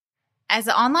As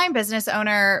an online business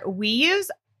owner, we use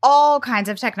all kinds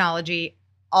of technology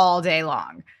all day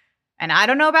long. And I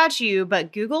don't know about you,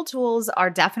 but Google tools are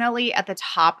definitely at the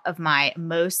top of my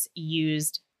most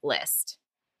used list.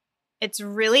 It's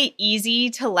really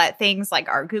easy to let things like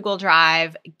our Google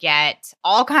Drive get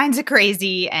all kinds of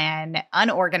crazy and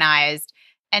unorganized.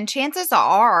 And chances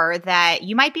are that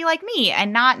you might be like me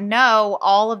and not know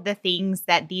all of the things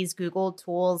that these Google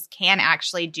tools can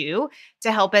actually do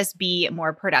to help us be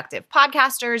more productive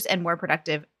podcasters and more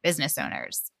productive business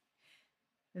owners.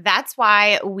 That's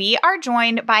why we are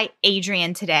joined by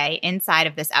Adrienne today inside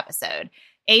of this episode.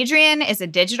 Adrienne is a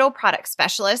digital product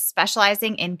specialist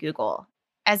specializing in Google.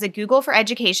 As a Google for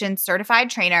Education certified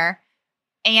trainer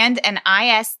and an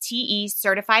ISTE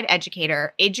certified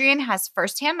educator, Adrienne has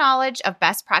firsthand knowledge of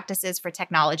best practices for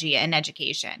technology and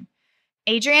education.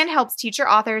 Adrienne helps teacher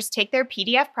authors take their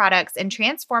PDF products and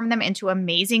transform them into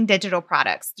amazing digital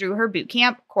products through her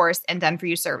bootcamp, course, and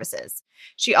done-for-you services.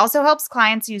 She also helps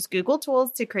clients use Google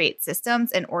tools to create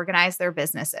systems and organize their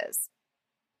businesses.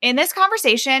 In this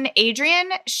conversation,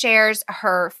 Adrienne shares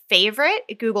her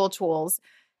favorite Google tools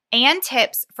and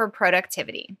tips for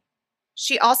productivity.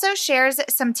 She also shares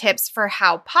some tips for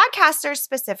how podcasters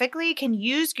specifically can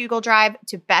use Google Drive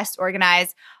to best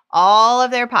organize all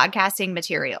of their podcasting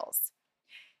materials.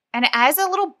 And as a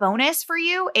little bonus for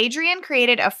you, Adrienne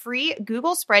created a free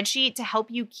Google spreadsheet to help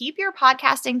you keep your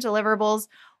podcasting deliverables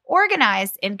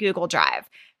organized in Google Drive.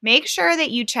 Make sure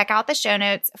that you check out the show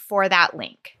notes for that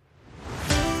link.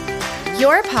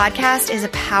 Your podcast is a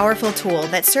powerful tool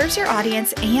that serves your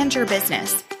audience and your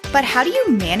business. But how do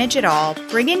you manage it all,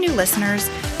 bring in new listeners,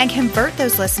 and convert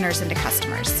those listeners into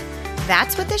customers?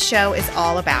 That's what this show is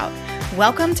all about.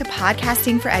 Welcome to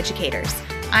Podcasting for Educators.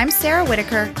 I'm Sarah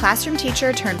Whitaker, classroom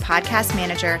teacher turned podcast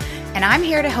manager, and I'm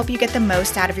here to help you get the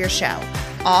most out of your show,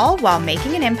 all while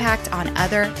making an impact on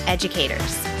other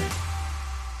educators.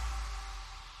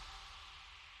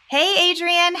 Hey,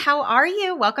 Adrienne, how are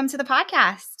you? Welcome to the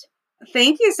podcast.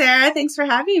 Thank you, Sarah. Thanks for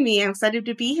having me. I'm excited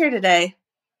to be here today.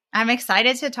 I'm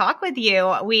excited to talk with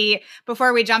you.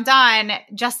 Before we jumped on,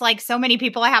 just like so many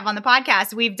people I have on the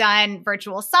podcast, we've done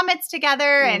virtual summits together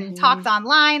and talked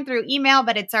online through email,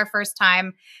 but it's our first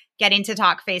time getting to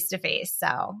talk face to face.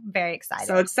 So very excited.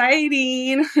 So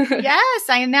exciting. Yes,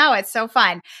 I know. It's so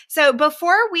fun. So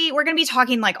we're going to be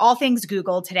talking like all things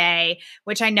Google today,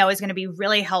 which I know is going to be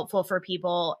really helpful for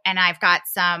people. And I've got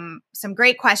some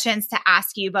great questions to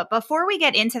ask you. But before we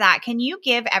get into that, can you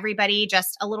give everybody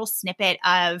just a little snippet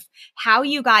of how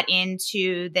you got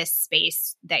into this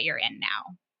space that you're in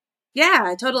now?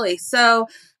 Yeah, totally. So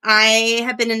I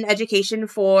have been in education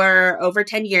for over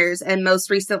 10 years. And most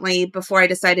recently, before I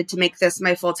decided to make this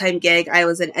my full-time gig, I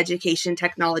was an education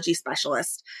technology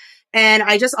specialist. And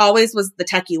I just always was the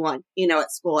techie one,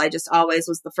 at school. I just always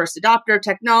was the first adopter of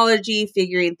technology,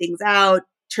 figuring things out,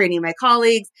 training my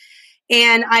colleagues.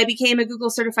 And I became a Google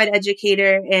certified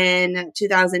educator in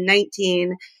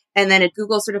 2019. And then a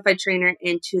Google certified trainer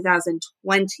in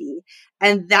 2020.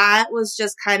 And that was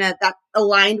just that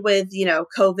aligned with,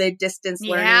 COVID distance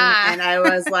learning. Yeah. And I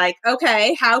was like,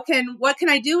 okay, what can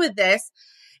I do with this?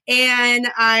 And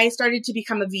I started to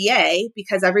become a VA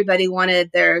because everybody wanted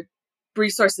their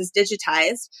resources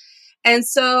digitized. And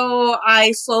so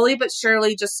I slowly but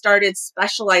surely just started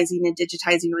specializing in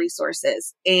digitizing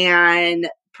resources and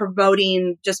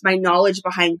promoting just my knowledge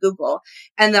behind Google.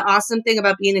 And the awesome thing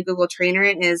about being a Google trainer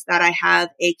is that I have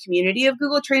a community of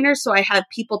Google trainers. So I have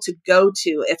people to go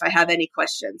to if I have any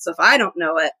questions. So if I don't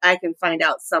know it, I can find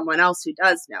out someone else who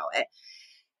does know it.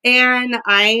 And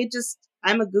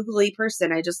I'm a Googly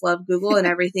person. I just love Google and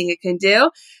everything it can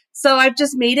do. So I've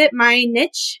just made it my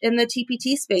niche in the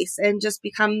TPT space and just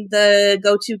become the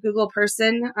go-to Google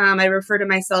person. I refer to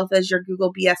myself as your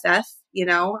Google BFF.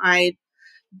 I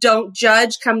don't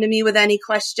judge. Come to me with any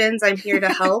questions. I'm here to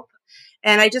help.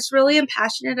 And I just really am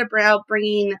passionate about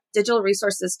bringing digital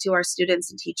resources to our students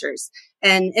and teachers,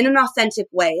 and in an authentic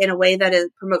way, in a way that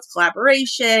it promotes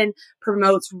collaboration,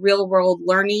 promotes real world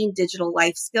learning, digital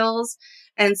life skills.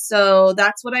 And so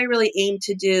that's what I really aim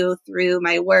to do through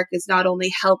my work, is not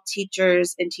only help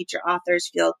teachers and teacher authors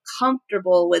feel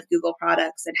comfortable with Google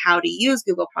products and how to use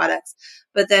Google products,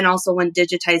 but then also when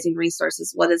digitizing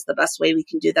resources, what is the best way we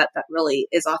can do that really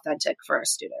is authentic for our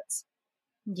students.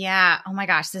 Yeah. Oh my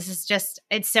gosh.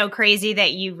 It's so crazy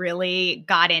that you really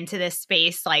got into this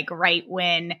space like right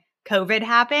when COVID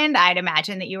happened. I'd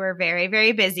imagine that you were very,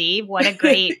 very busy. What a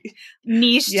great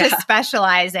niche to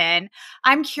specialize in.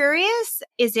 I'm curious,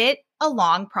 is it a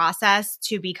long process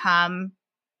to become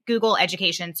Google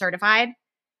Education certified?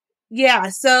 Yeah.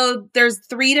 So there's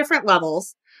 3 different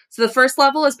levels. So the first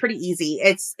level is pretty easy.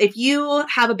 It's if you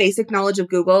have a basic knowledge of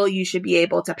Google, you should be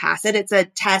able to pass it. It's a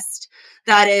test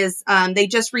that is, they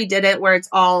just redid it where it's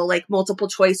all like multiple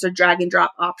choice or drag and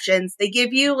drop options. They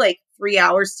give you like 3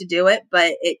 hours to do it,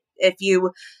 but if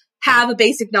you have a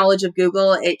basic knowledge of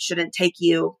Google, it shouldn't take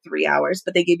you 3 hours,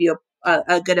 but they give you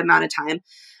a good amount of time.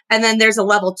 And then there's a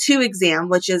level 2 exam,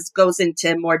 which goes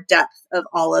into more depth of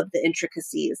all of the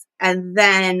intricacies. And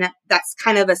then that's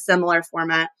kind of a similar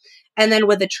format. And then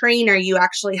with a trainer, you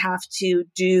actually have to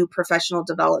do professional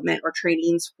development or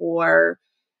trainings for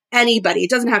anybody. It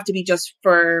doesn't have to be just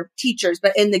for teachers,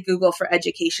 but in the Google for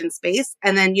Education space.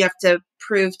 And then you have to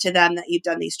prove to them that you've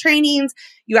done these trainings.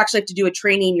 You actually have to do a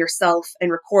training yourself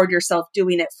and record yourself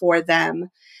doing it for them.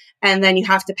 And then you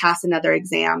have to pass another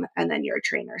exam, and then you're a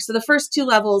trainer. So the first 2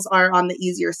 levels are on the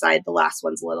easier side. The last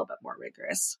one's a little bit more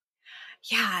rigorous.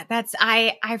 Yeah,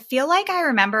 I feel like I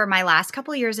remember my last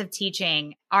couple of years of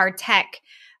teaching, our tech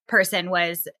person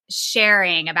was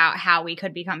sharing about how we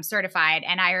could become certified.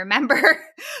 And I remember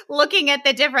looking at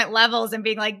the different levels and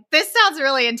being like, this sounds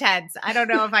really intense. I don't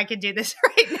know if I can do this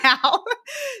right now.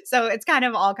 So it's kind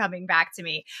of all coming back to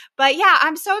me. But yeah,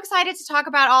 I'm so excited to talk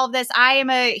about all of this. I am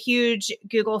a huge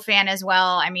Google fan as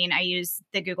well. I mean, I use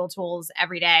the Google tools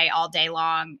every day, all day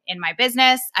long in my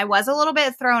business. I was a little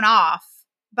bit thrown off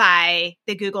by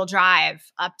the Google Drive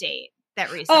update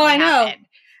that recently happened.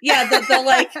 Yeah,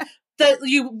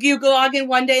 you log in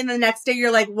one day and the next day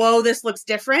you're like, whoa, this looks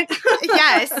different.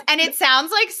 Yes. And it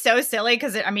sounds like so silly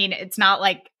because it's not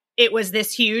like it was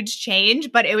this huge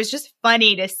change, but it was just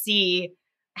funny to see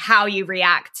how you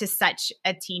react to such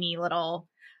a teeny little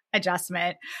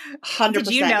adjustment. 100%. Did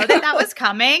you know that was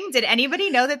coming? Did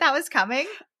anybody know that was coming?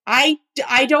 I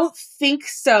don't think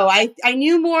so. I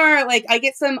knew more, like I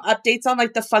get some updates on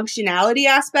like the functionality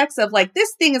aspects of like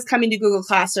this thing is coming to Google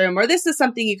Classroom or this is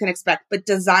something you can expect, but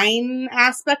design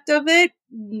aspect of it,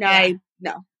 no.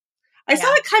 I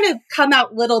saw it kind of come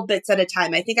out little bits at a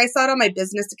time. I think I saw it on my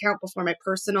business account before my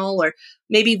personal, or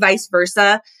maybe vice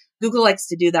versa. Google likes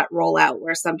to do that rollout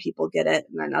where some people get it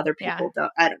and then other people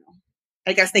don't. I don't know.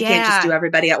 I guess they can't just do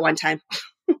everybody at one time.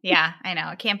 Yeah, I know.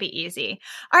 It can't be easy.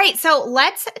 All right. So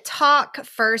let's talk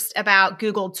first about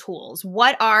Google tools.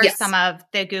 What are some of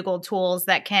the Google tools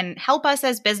that can help us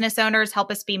as business owners, help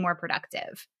us be more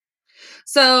productive?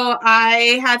 So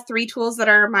I have 3 tools that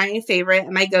are my favorite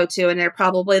and my go-to, and they're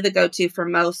probably the go-to for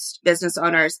most business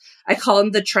owners. I call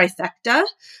them the trifecta.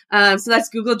 So that's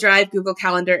Google Drive, Google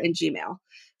Calendar, and Gmail.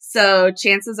 So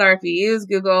chances are if you use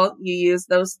Google, you use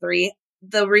those 3.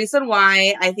 The reason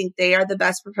why I think they are the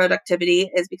best for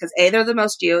productivity is because A, they're the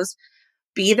most used.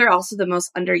 B, they're also the most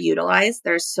underutilized.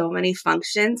 There's so many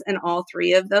functions in all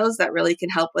 3 of those that really can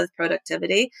help with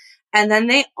productivity. And then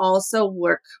they also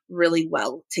work really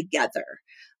well together.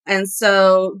 And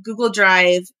so Google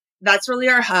Drive, that's really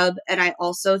our hub. And I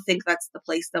also think that's the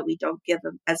place that we don't give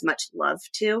as much love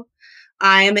to.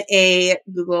 I'm a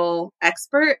Google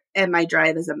expert and my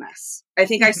Drive is a mess. I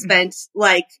think I spent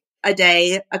like a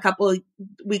day a couple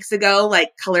weeks ago, like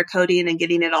color coding and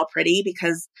getting it all pretty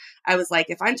because I was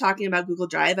like, if I'm talking about Google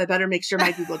Drive, I better make sure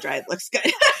my Google Drive looks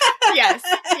good. Yes.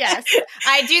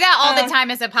 I do that all the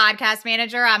time as a podcast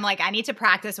manager. I'm like, I need to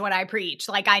practice what I preach.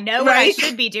 Like I know what I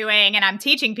should be doing and I'm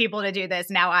teaching people to do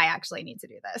this. Now I actually need to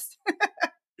do this.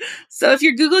 So if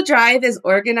your Google Drive is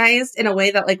organized in a way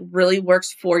that like really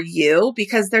works for you,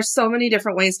 because there's so many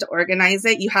different ways to organize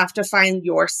it, you have to find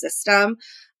your system.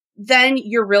 Then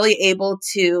you're really able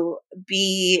to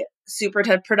be super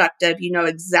productive. You know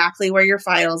exactly where your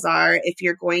files are. If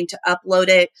you're going to upload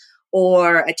it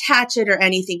or attach it or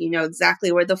anything, you know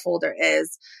exactly where the folder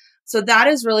is. So that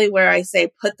is really where I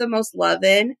say put the most love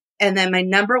in. And then my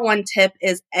number 1 tip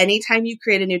is anytime you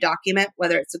create a new document,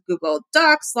 whether it's a Google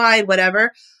Doc, slide,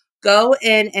 whatever, go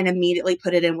in and immediately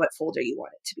put it in what folder you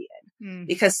want it to be in.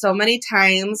 Because so many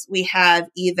times we have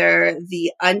either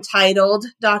the untitled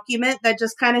document that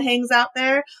just kind of hangs out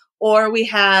there, or we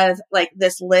have like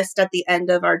this list at the end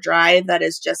of our drive that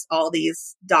is just all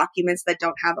these documents that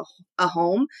don't have a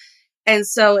home. And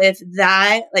so if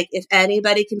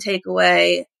anybody can take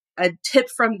away a tip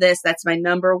from this, that's my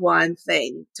number 1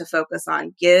 thing to focus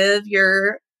on. Give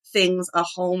your things a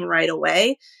home right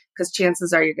away, because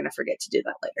chances are you're going to forget to do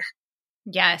that later.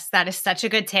 Yes, that is such a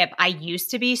good tip. I used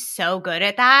to be so good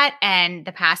at that. And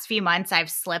the past few months,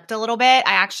 I've slipped a little bit.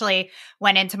 I actually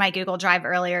went into my Google Drive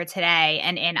earlier today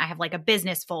and I have like a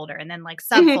business folder and then like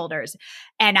subfolders.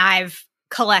 And I've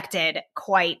collected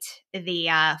quite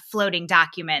the floating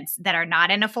documents that are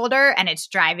not in a folder, and it's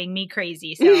driving me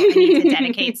crazy. So I need to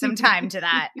dedicate some time to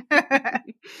that.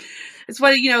 It's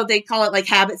what, they call it like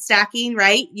habit stacking,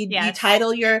 right? You Yes.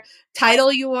 title your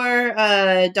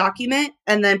document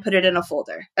and then put it in a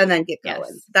folder and then get going.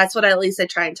 Yes. That's what at least I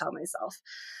try and tell myself.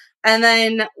 And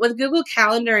then with Google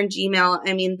Calendar and Gmail,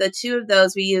 I mean, the two of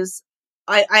those we use,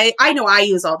 I know I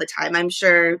use all the time. I'm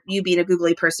sure you being a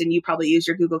Googly person, you probably use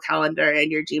your Google Calendar and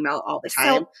your Gmail all the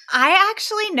time. So I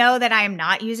actually know that I am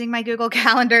not using my Google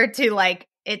Calendar to like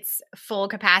its full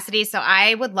capacity. So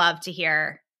I would love to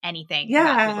hear anything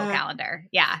about Google Calendar.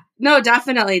 Yeah. No,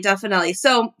 definitely.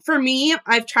 So for me,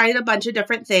 I've tried a bunch of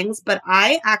different things, but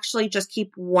I actually just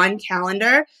keep one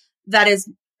calendar that is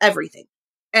everything.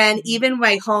 And even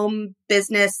my home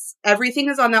business, everything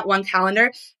is on that one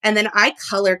calendar. And then I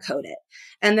color code it.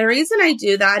 And the reason I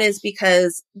do that is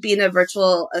because being a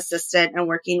virtual assistant and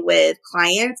working with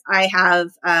clients, I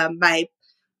have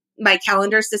my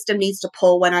calendar system needs to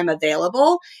pull when I'm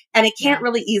available, and it can't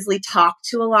really easily talk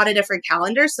to a lot of different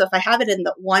calendars. So if I have it in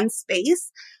the one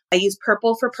space, I use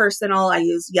purple for personal, I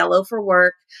use yellow for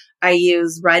work, I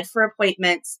use red for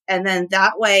appointments. And then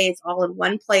that way it's all in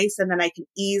one place. And then I can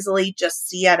easily just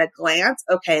see at a glance,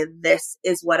 okay, this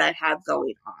is what I have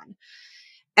going on.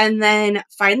 And then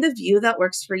find the view that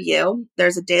works for you.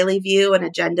 There's a daily view, an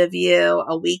agenda view,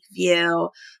 a week view,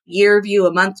 year view,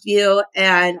 a month view.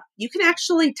 And you can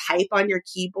actually type on your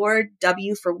keyboard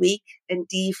W for week and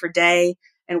D for day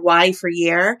and Y for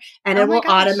year. And it will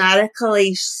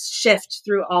automatically shift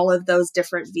through all of those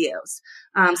different views.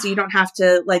 So you don't have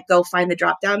to like go find the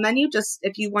drop down menu. Just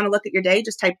if you want to look at your day,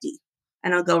 just type D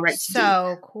and it'll go right to D.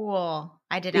 So cool.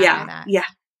 I did not know that. Yeah.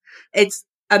 It's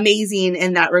amazing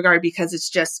in that regard because it's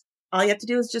just all you have to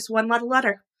do is just one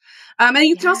letter. And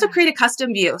you can also create a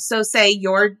custom view. So say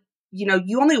you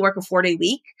only work a 4-day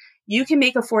week, you can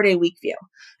make a 4-day week view.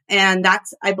 And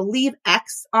that's, I believe,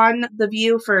 X on the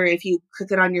view for if you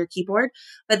click it on your keyboard,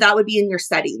 but that would be in your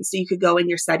settings. So you could go in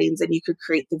your settings and you could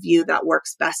create the view that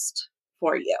works best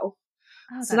for you.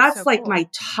 Oh, so that's like cool. My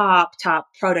top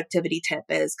productivity tip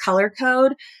is color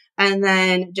code and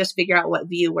then just figure out what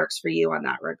view works for you on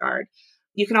that regard.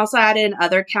 You can also add in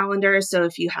other calendars. So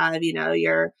if you have,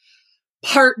 your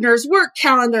partner's work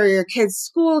calendar, your kid's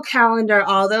school calendar,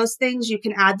 all those things, you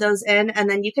can add those in and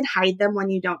then you can hide them when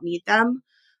you don't need them.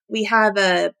 We have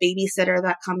a babysitter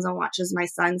that comes and watches my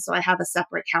son. So I have a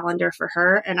separate calendar for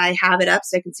her and I have it up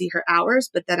so I can see her hours,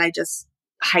 but then I just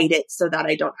hide it so that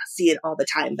I don't see it all the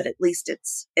time, but at least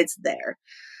it's there.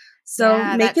 So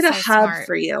make it a hub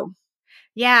for you.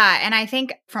 Yeah. And I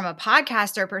think from a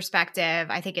podcaster perspective,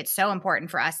 I think it's so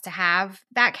important for us to have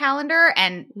that calendar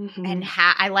and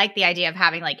I like the idea of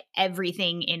having like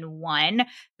everything in one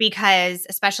because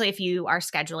especially if you are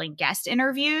scheduling guest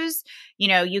interviews,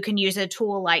 you can use a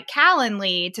tool like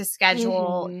Calendly to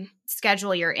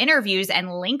schedule your interviews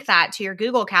and link that to your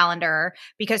Google Calendar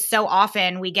because so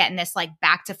often we get in this like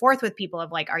back to forth with people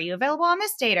of like, are you available on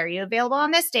this date? Are you available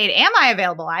on this date? Am I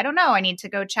available? I don't know. I need to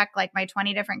go check like my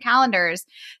 20 different calendars.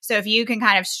 So if you can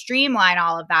kind of streamline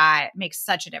all of that, it makes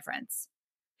such a difference.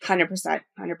 100%.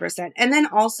 And then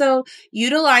also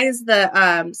utilize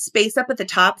the space up at the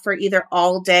top for either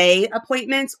all day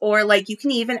appointments or like you can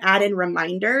even add in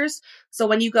reminders. So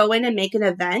when you go in and make an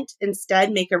event,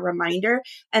 instead make a reminder.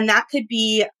 And that could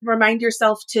be remind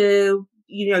yourself to,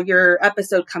 your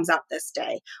episode comes out this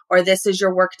day, or this is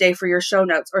your work day for your show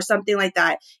notes or something like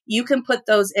that. You can put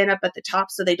those in up at the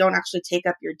top so they don't actually take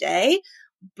up your day,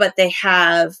 but they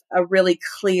have a really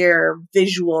clear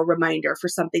visual reminder for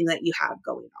something that you have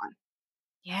going on.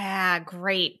 Yeah,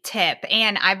 great tip.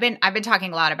 And I've been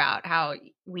talking a lot about how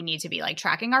we need to be like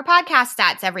tracking our podcast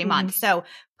stats every month. So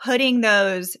putting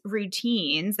those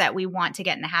routines that we want to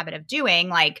get in the habit of doing,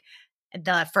 like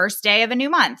the first day of a new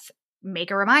month,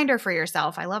 make a reminder for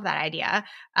yourself. I love that idea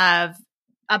of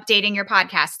updating your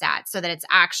podcast stats so that it's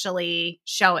actually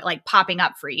popping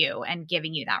up for you and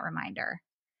giving you that reminder.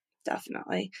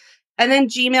 Definitely. And then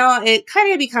Gmail, it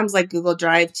kind of becomes like Google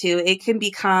Drive too. It can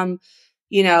become,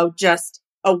 just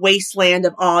a wasteland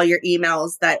of all your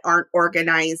emails that aren't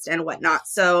organized and whatnot.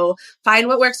 So find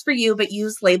what works for you, but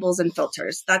use labels and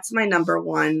filters. That's my number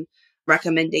one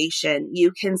recommendation.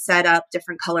 You can set up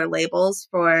different color labels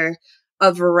for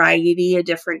a variety of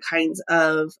different kinds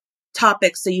of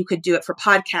topics. So you could do it for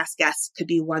podcast guests, could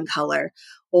be one color,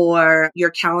 or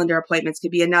your calendar appointments could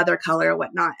be another color or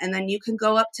whatnot. And then you can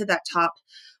go up to that top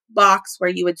box where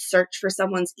you would search for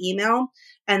someone's email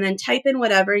and then type in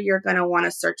whatever you're going to want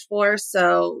to search for.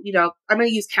 So, I'm going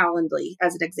to use Calendly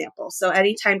as an example. So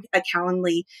anytime a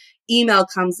Calendly email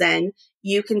comes in,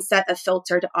 you can set a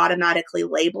filter to automatically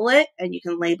label it, and you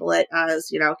can label it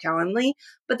as, Calendly,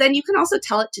 but then you can also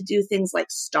tell it to do things like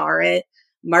star it,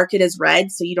 mark it as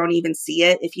read so you don't even see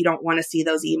it if you don't want to see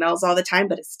those emails all the time,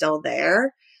 but it's still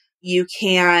there. You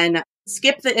can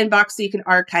skip the inbox so you can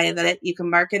archive it. You can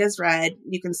mark it as read.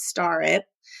 You can star it.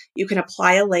 You can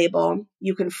apply a label.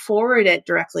 You can forward it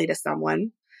directly to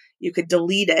someone. You could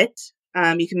delete it.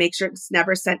 You can make sure it's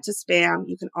never sent to spam.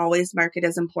 You can always mark it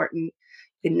as important.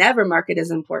 You can never mark it as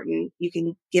important. You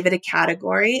can give it a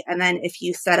category. And then if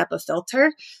you set up a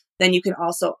filter, then you can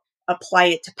also apply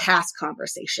it to past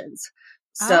conversations.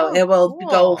 So it will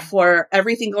go for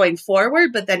everything going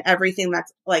forward, but then everything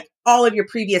that's like all of your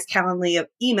previous Calendly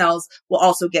emails will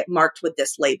also get marked with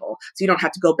this label. So you don't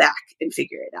have to go back and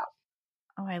figure it out.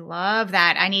 Oh, I love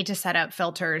that. I need to set up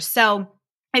filters. So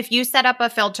if you set up a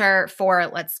filter for,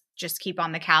 let's just keep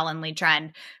on the Calendly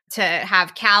trend, to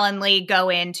have Calendly go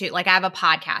into, like I have a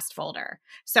podcast folder.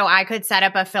 So I could set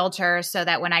up a filter so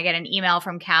that when I get an email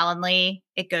from Calendly,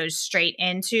 it goes straight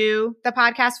into the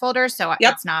podcast folder. So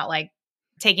it's not like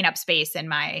taking up space in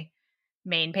my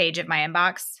main page of my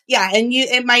inbox. Yeah. And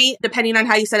it might, depending on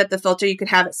how you set up the filter, you could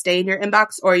have it stay in your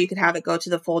inbox or you could have it go to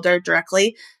the folder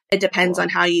directly. It depends on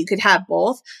how you could have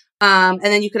both. And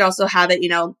then you could also have it,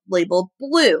 labeled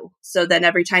blue. So then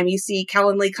every time you see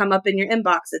Calendly come up in your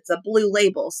inbox, it's a blue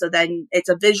label. So then it's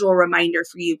a visual reminder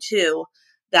for you too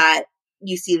that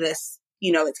you see this,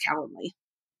 it's Calendly.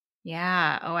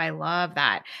 Yeah. Oh, I love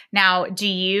that. Now, do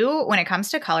you, when it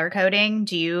comes to color coding,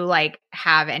 do you like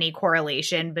have any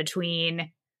correlation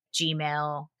between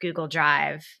Gmail, Google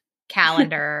Drive,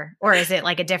 Calendar, or is it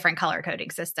like a different color coding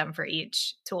system for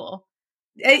each tool?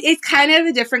 It's kind of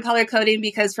a different color coding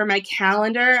because for my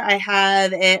calendar, I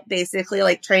have it basically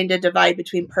like trying to divide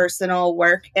between personal,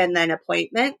 work, and then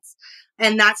appointments.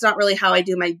 And that's not really how I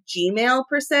do my Gmail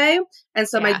per se. And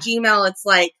so my Gmail, it's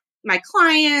like my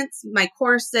clients, my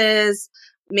courses,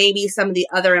 maybe some of the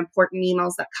other important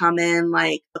emails that come in,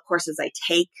 like the courses I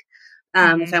take.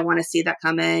 If I want to see that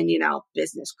come in,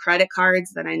 business credit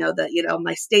cards, then I know that,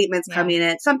 my statements coming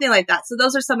in, something like that. So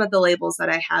those are some of the labels that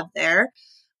I have there.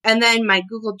 And then my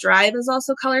Google Drive is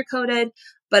also color coded,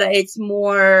 but it's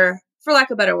more, for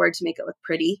lack of a better word, to make it look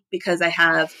pretty because I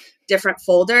have different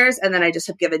folders and then I just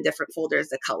have given different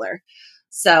folders a color.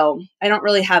 So I don't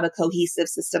really have a cohesive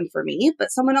system for me,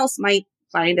 but someone else might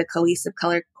find a cohesive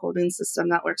color coding system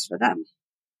that works for them.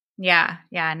 Yeah.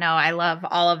 Yeah. No, I love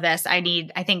all of this. I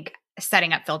think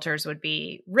setting up filters would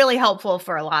be really helpful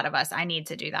for a lot of us. I need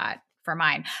to do that for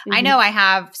mine. I know I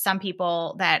have some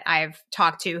people that I've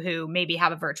talked to who maybe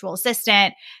have a virtual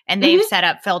assistant and they've set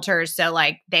up filters. So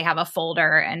like they have a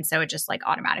folder and so it just like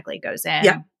automatically goes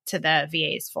in to the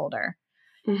VA's folder.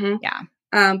 Yeah.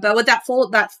 But with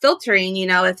that filtering,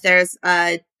 if there's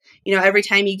every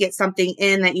time you get something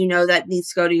in that that needs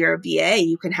to go to your VA,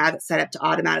 you can have it set up to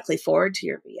automatically forward to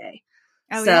your VA.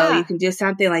 You can do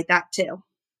something like that too.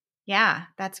 Yeah,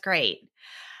 that's great.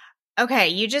 Okay,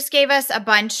 you just gave us a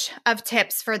bunch of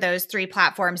tips for those 3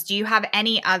 platforms. Do you have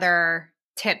any other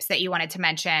tips that you wanted to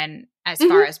mention as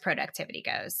far as productivity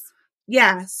goes?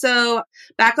 Yeah, so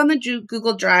back on the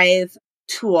Google Drive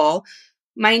tool,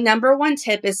 my number one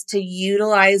tip is to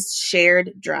utilize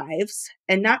shared drives.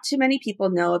 And not too many people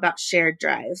know about shared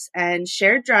drives. And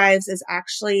shared drives is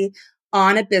actually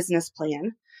on a business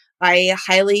plan. I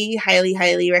highly, highly,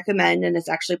 highly recommend, and it's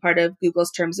actually part of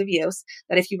Google's terms of use,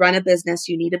 that if you run a business,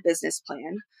 you need a business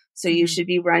plan. So you should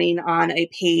be running on a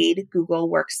paid Google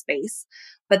workspace.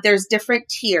 But there's different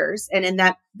tiers. And in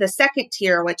the second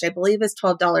tier, which I believe is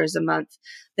 $12 a month,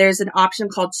 there's an option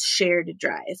called shared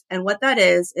drive. And what that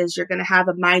is you're going to have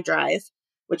a My Drive,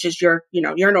 which is your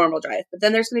normal drive. But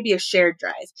then there's going to be a shared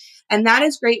drive. And that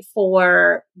is great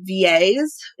for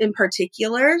VAs in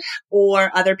particular, or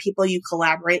other people you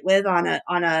collaborate with on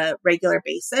a regular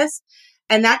basis.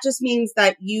 And that just means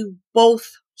that you both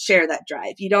share that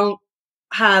drive. You don't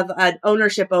have an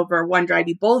ownership over one drive,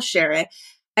 you both share it.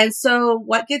 And so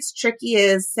what gets tricky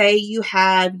is, say you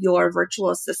have your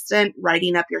virtual assistant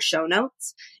writing up your show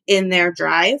notes in their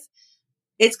drive,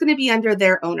 it's going to be under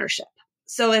their ownership.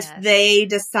 So if they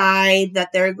decide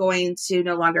that they're going to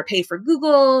no longer pay for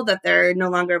Google, that they're no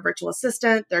longer a virtual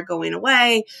assistant, they're going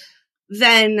away,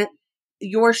 then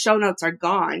your show notes are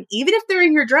gone. Even if they're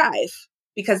in your drive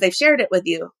because they've shared it with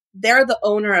you, they're the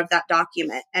owner of that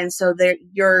document. And so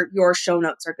your show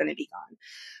notes are going to be gone.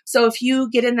 So if you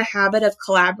get in the habit of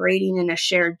collaborating in a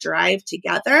shared drive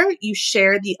together, you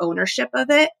share the ownership of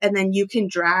it, and then you can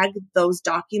drag those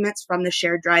documents from the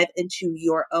shared drive into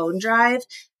your own drive,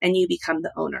 and you become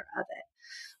the owner of it.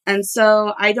 And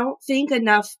so I don't think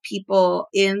enough people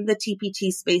in the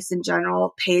TPT space in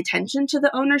general pay attention to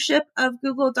the ownership of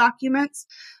Google Documents.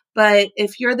 But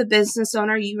if you're the business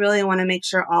owner, you really want to make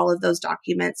sure all of those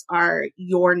documents are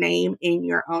your name in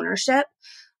your ownership.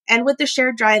 And with the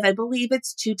shared drive, I believe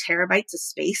it's 2 terabytes of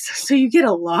space. So you get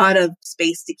a lot of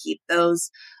space to keep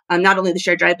those, not only the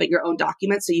shared drive, but your own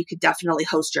documents. So you could definitely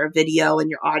host your video and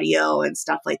your audio and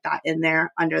stuff like that in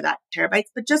there under that terabytes.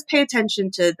 But just pay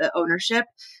attention to the ownership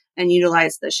and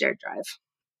utilize the shared drive.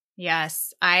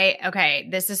 Yes. Okay.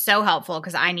 This is so helpful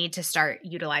because I need to start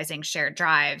utilizing shared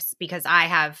drives because I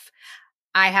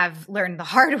have learned the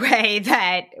hard way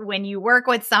that when you work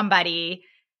with somebody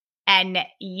and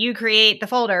you create the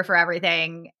folder for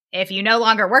everything, if you no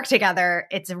longer work together,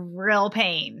 it's a real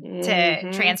pain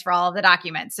to transfer all of the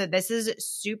documents. So this is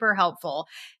super helpful.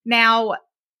 Now,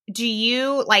 do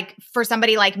you, like, for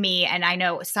somebody like me, and I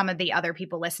know some of the other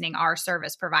people listening are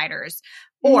service providers,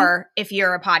 or if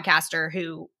you're a podcaster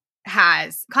who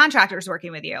has contractors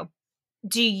working with you,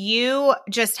 do you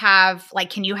just have,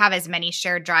 like, can you have as many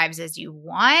shared drives as you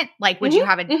want? Like, would you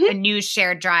have a new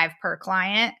shared drive per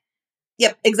client?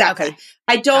 Yep, exactly. Okay.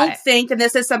 I don't think, and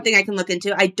this is something I can look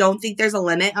into, I don't think there's a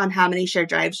limit on how many shared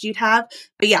drives you'd have.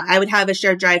 But yeah, I would have a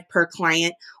shared drive per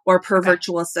client or per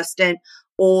virtual assistant.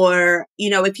 Or,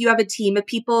 if you have a team of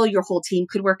people, your whole team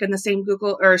could work in the same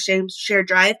Google or same shared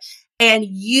drive. And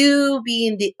you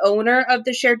being the owner of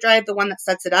the shared drive, the one that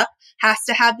sets it up, has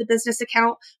to have the business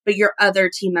account, but your other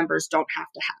team members don't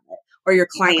have to have it. Or your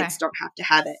clients don't have to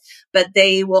have it, but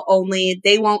they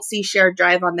won't see shared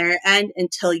drive on their end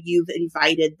until you've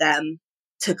invited them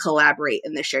to collaborate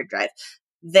in the shared drive.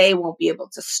 They won't be able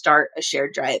to start a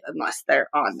shared drive unless they're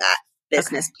on that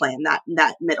business plan,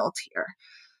 that middle tier.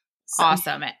 So.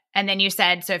 Awesome. And then you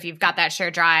said, so if you've got that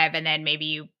shared drive and then maybe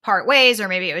you part ways, or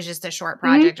maybe it was just a short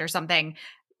project or something,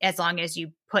 as long as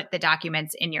you put the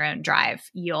documents in your own drive,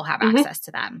 you'll have access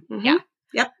to them. Yeah.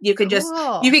 Yep. You can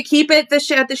you can keep it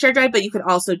at the shared drive, but you can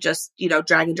also just,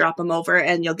 drag and drop them over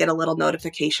and you'll get a little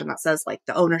notification that says like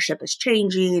the ownership is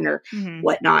changing or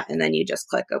whatnot. And then you just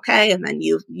click OK. And then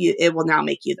it will now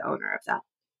make you the owner of that.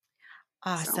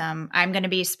 Awesome. So, I'm going to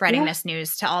be spreading this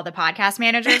news to all the podcast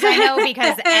managers I know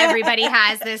because everybody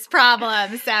has this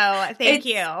problem. So thank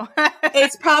you.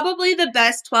 It's probably the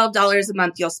best $12 a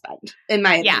month you'll spend, in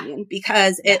my opinion,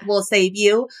 because it will save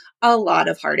you a lot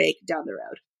of heartache down the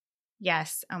road.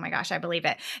 Yes. Oh my gosh, I believe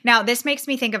it. Now, this makes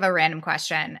me think of a random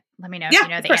question. Let me know if you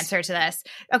know the answer to this.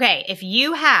 Okay. If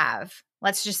you have,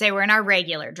 let's just say we're in our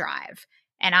regular drive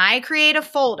and I create a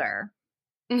folder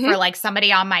for like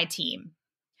somebody on my team.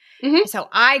 So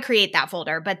I create that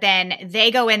folder, but then they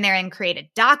go in there and create a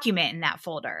document in that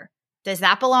folder. Does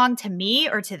that belong to me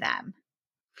or to them?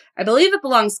 I believe it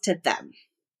belongs to them.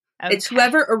 Okay. It's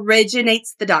whoever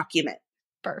originates the document.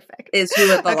 Perfect. Is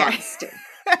who it belongs to.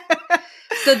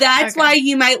 So that's why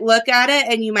you might look at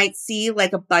it and you might see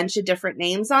like a bunch of different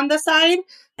names on the side.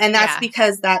 And that's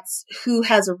because that's who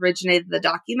has originated the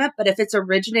document. But if it's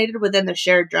originated within the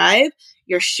shared drive,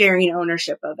 you're sharing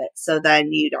ownership of it. So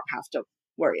then you don't have to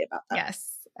worry about that.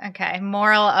 Yes. Okay.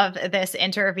 Moral of this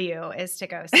interview is to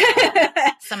go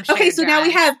some shared Okay. So now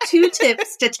we have 2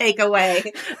 tips to take away.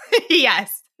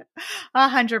 Yes.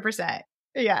 100%.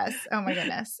 Yes. Oh my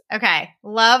goodness. Okay.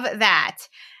 Love that.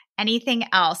 Anything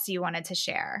else you wanted to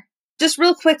share? Just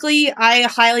real quickly, I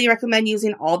highly recommend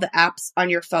using all the apps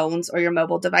on your phones or your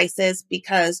mobile devices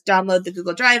because download the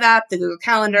Google Drive app, the Google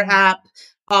Calendar app,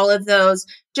 all of those,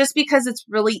 just because it's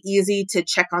really easy to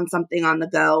check on something on the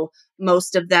go.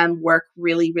 Most of them work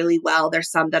really, really well.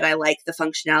 There's some that I like the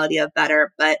functionality of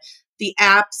better, but the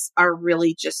apps are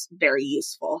really just very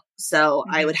useful. So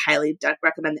I would highly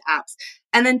recommend the apps.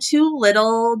 And then 2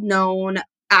 little known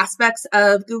aspects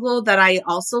of Google that I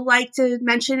also like to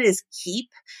mention is Keep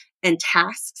and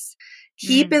Tasks.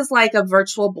 Keep is like a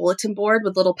virtual bulletin board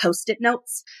with little Post-it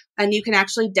notes, and you can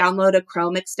actually download a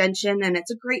Chrome extension, and it's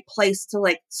a great place to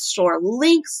like store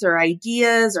links or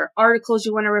ideas or articles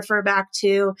you want to refer back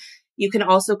to. You can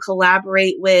also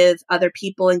collaborate with other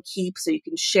people in Keep, so you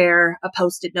can share a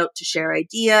Post-it note to share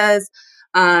ideas.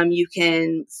 You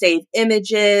can save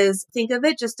images. Think of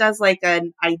it just as like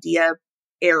an idea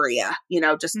area,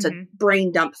 just to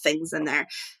brain dump things in there.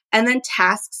 And then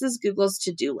Tasks is Google's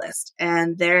to-do list.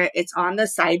 And it's on the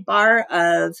sidebar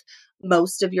of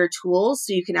most of your tools.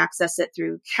 So you can access it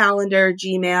through Calendar,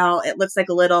 Gmail. It looks like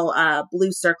a little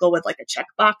blue circle with like a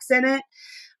checkbox in it.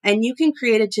 And you can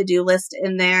create a to-do list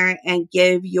in there and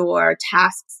give your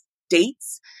tasks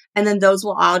dates. And then those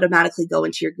will automatically go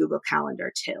into your Google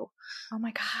Calendar too. Oh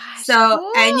my gosh. So,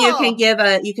 cool. And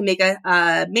you can make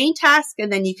a main task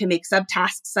and then you can make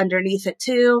subtasks underneath it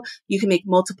too. You can make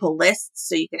multiple lists.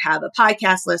 So you could have a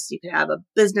podcast list, you could have a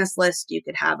business list, you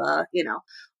could have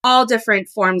all different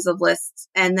forms of lists.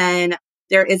 And then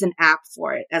there is an app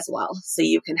for it as well. So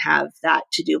you can have that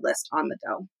to-do list on the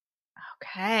go.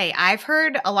 Okay. I've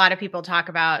heard a lot of people talk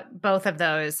about both of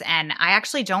those, and I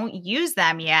actually don't use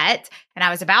them yet. And I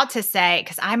was about to say,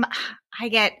 because I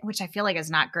get, which I feel like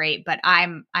is not great, but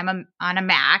I'm on a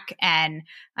Mac and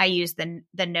I use the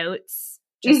notes,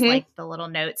 just like the little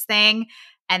notes thing.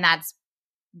 And that's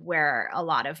where a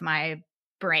lot of my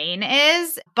brain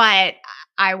is. But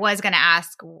I was going to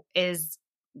ask, is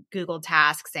Google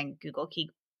Tasks and Google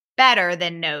Keep better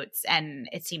than Notes? And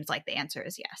it seems like the answer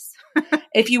is yes.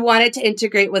 If you wanted to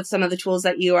integrate with some of the tools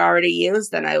that you already use,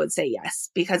 then I would say yes,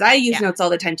 because I use Notes all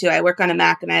the time too. I work on a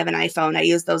Mac and I have an iPhone. I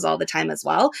use those all the time as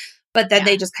well. But then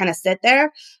they just kind of sit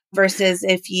there versus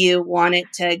if you want it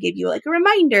to give you like a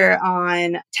reminder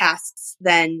on tasks,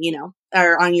 then,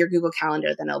 or on your Google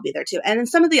Calendar, then it'll be there too. And then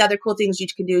some of the other cool things you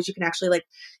can do is you can actually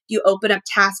you open up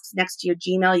tasks next to your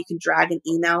Gmail. You can drag an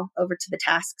email over to the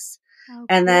tasks. Oh,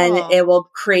 and cool. then it will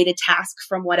create a task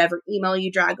from whatever email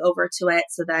you drag over to it.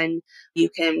 So then you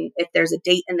can, if there's a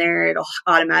date in there, it'll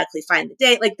automatically find the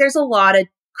date. Like there's a lot of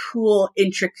cool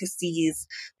intricacies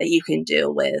that you can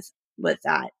do with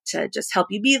that to just help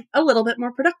you be a little bit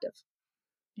more productive.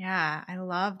 Yeah, I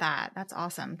love that. That's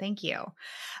awesome. Thank you.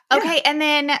 Okay. And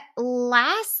then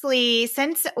lastly,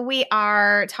 since we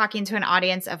are talking to an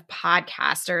audience of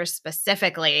podcasters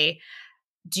specifically,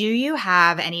 do you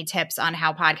have any tips on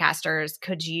how podcasters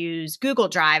could use Google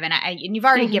Drive? And you've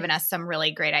already given us some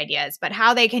really great ideas, but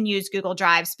how they can use Google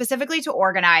Drive specifically to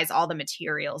organize all the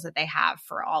materials that they have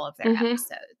for all of their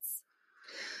episodes?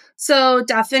 So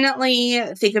definitely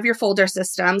think of your folder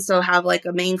system. So have like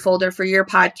a main folder for your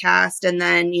podcast. And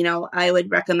then, I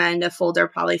would recommend a folder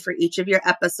probably for each of your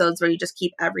episodes where you just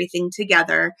keep everything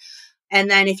together. And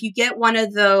then if you get one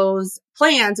of those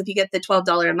plans, if you get the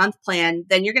 $12 a month plan,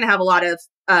 then you're going to have a lot of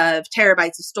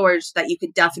terabytes of storage that you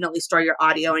could definitely store your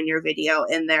audio and your video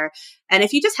in there. And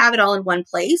if you just have it all in one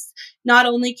place, not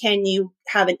only can you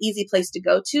have an easy place to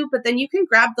go to, but then you can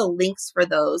grab the links for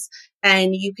those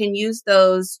and you can use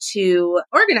those to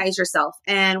organize yourself.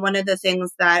 And one of the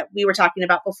things that we were talking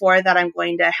about before that I'm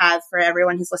going to have for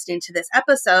everyone who's listening to this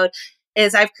episode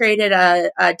is I've created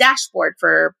a dashboard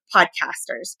for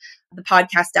podcasters, the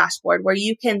podcast dashboard, where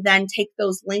you can then take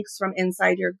those links from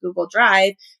inside your Google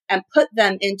Drive and put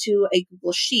them into a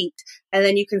Google Sheet. And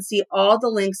then you can see all the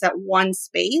links at one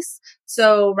space.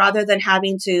 So rather than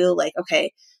having to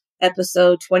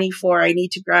episode 24, I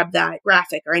need to grab that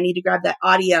graphic or I need to grab that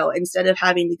audio, instead of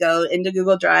having to go into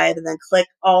Google Drive and then click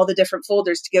all the different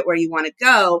folders to get where you want to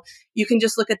go, you can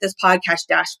just look at this podcast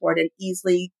dashboard and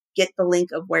easily get the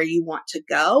link of where you want to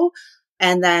go.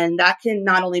 And then that can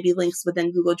not only be links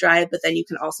within Google Drive, but then you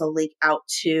can also link out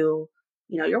to,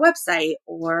 your website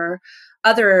or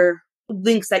other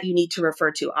links that you need to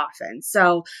refer to often.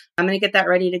 So I'm going to get that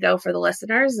ready to go for the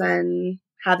listeners and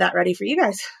have that ready for you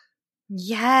guys.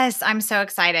 Yes, I'm so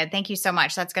excited. Thank you so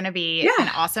much. That's going to be an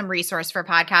awesome resource for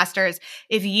podcasters.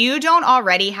 If you don't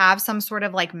already have some sort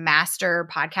of master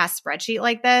podcast spreadsheet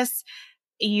like this,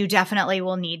 you definitely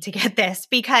will need to get this,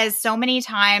 because so many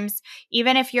times,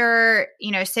 even if you're,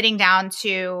 sitting down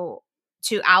to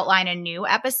outline a new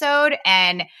episode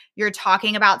and you're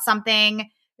talking about something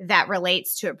that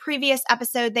relates to a previous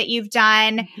episode that you've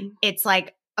done, it's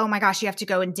like, oh my gosh, you have to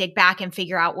go and dig back and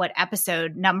figure out what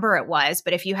episode number it was.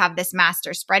 But if you have this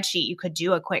master spreadsheet, you could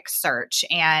do a quick search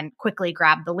and quickly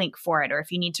grab the link for it. Or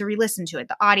if you need to re-listen to it,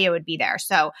 the audio would be there.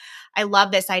 So I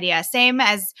love this idea. Same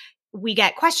as we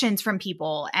get questions from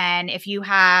people. And if you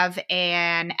have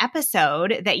an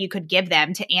episode that you could give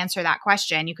them to answer that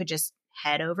question, you could just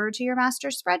head over to your master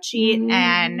spreadsheet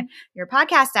and your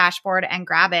podcast dashboard and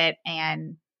grab it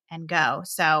and go.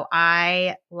 So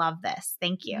I love this.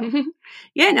 Thank you.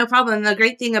 Yeah, no problem. The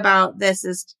great thing about this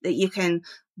is that you can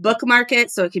bookmark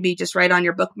it. So it could be just right on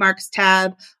your bookmarks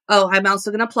tab. Oh, I'm also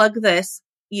going to plug this.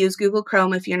 Use Google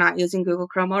Chrome if you're not using Google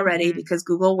Chrome already, because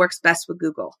Google works best with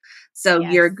Google. So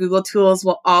your Google tools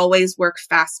will always work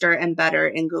faster and better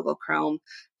in Google Chrome,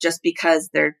 just because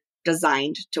they're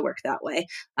designed to work that way.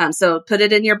 So put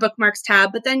it in your bookmarks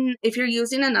tab. But then if you're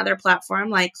using another platform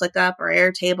like ClickUp or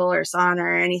Airtable or Asana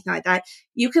or anything like that,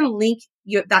 you can link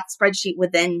that spreadsheet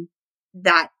within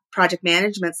that project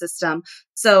management system.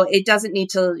 So it doesn't need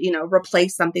to,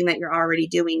 replace something that you're already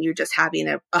doing. You're just having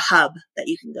a hub that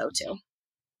you can go to.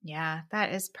 Yeah,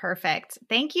 that is perfect.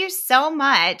 Thank you so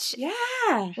much.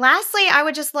 Yeah. Lastly, I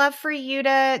would just love for you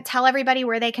to tell everybody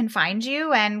where they can find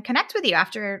you and connect with you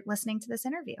after listening to this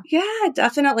interview. Yeah,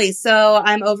 definitely. So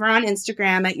I'm over on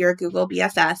Instagram at Your Google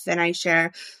BFF, and I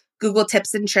share Google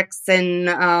tips and tricks and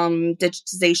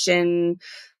digitization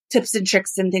tips and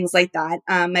tricks and things like that.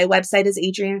 My website is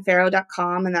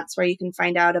adriennefarrow.com, and that's where you can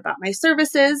find out about my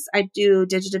services. I do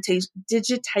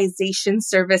digitization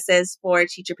services for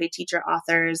teacher pay teacher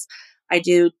authors. I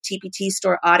do TPT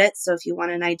store audits. So if you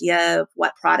want an idea of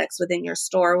what products within your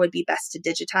store would be best to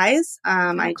digitize,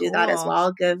 I do that as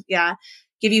well. Give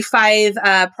you 5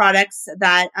 products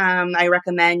that I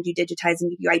recommend you digitize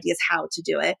and give you ideas how to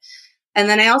do it. And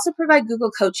then I also provide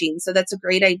Google coaching. So that's a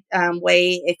great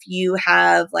way if you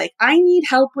have I need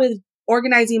help with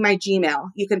organizing my Gmail.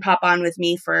 You can pop on with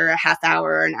me for a half hour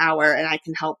or an hour, and I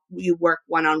can help you work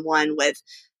one-on-one with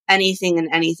anything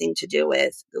to do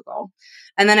with Google.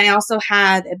 And then I also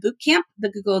have a boot camp,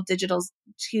 the Google Digital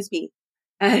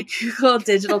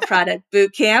Product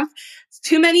Boot Camp. It's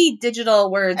too many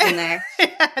digital words in there.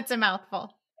 It's a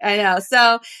mouthful. I know.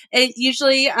 So it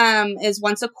usually is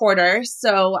once a quarter.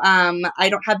 So I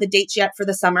don't have the dates yet for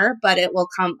the summer, but it will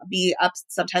be up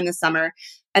sometime this summer.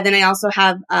 And then I also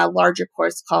have a larger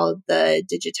course called the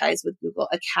Digitize with Google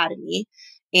Academy.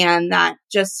 And that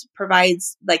just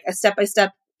provides a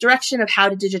step-by-step direction of how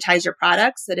to digitize your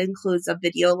products. That includes a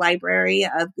video library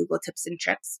of Google tips and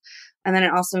tricks. And then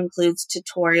it also includes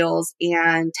tutorials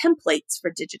and templates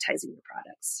for digitizing your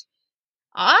products.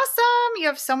 Awesome. You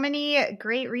have so many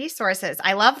great resources.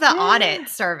 I love the audit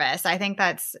service. I think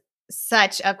that's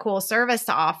such a cool service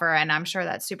to offer, and I'm sure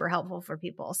that's super helpful for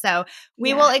people. So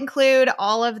we will include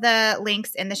all of the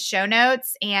links in the show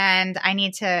notes, and I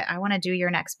want to do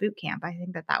your next boot camp. I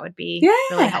think that would be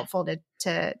really helpful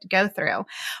to go through.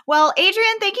 Well,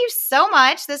 Adrienne, thank you so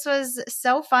much. This was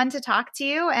so fun to talk to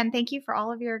you, and thank you for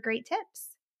all of your great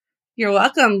tips. You're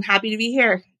welcome. Happy to be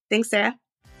here. Thanks, Sarah.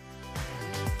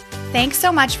 Thanks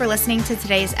so much for listening to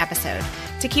today's episode.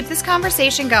 To keep this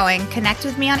conversation going, connect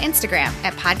with me on Instagram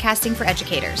at Podcasting for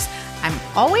Educators. I'm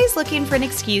always looking for an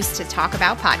excuse to talk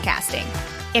about podcasting.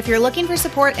 If you're looking for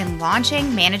support in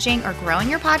launching, managing, or growing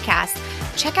your podcast,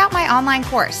 check out my online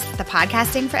course, the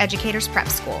Podcasting for Educators Prep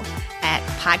School, at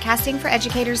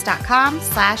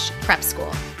podcastingforeducators.com/prep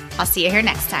school. I'll see you here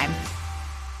next time.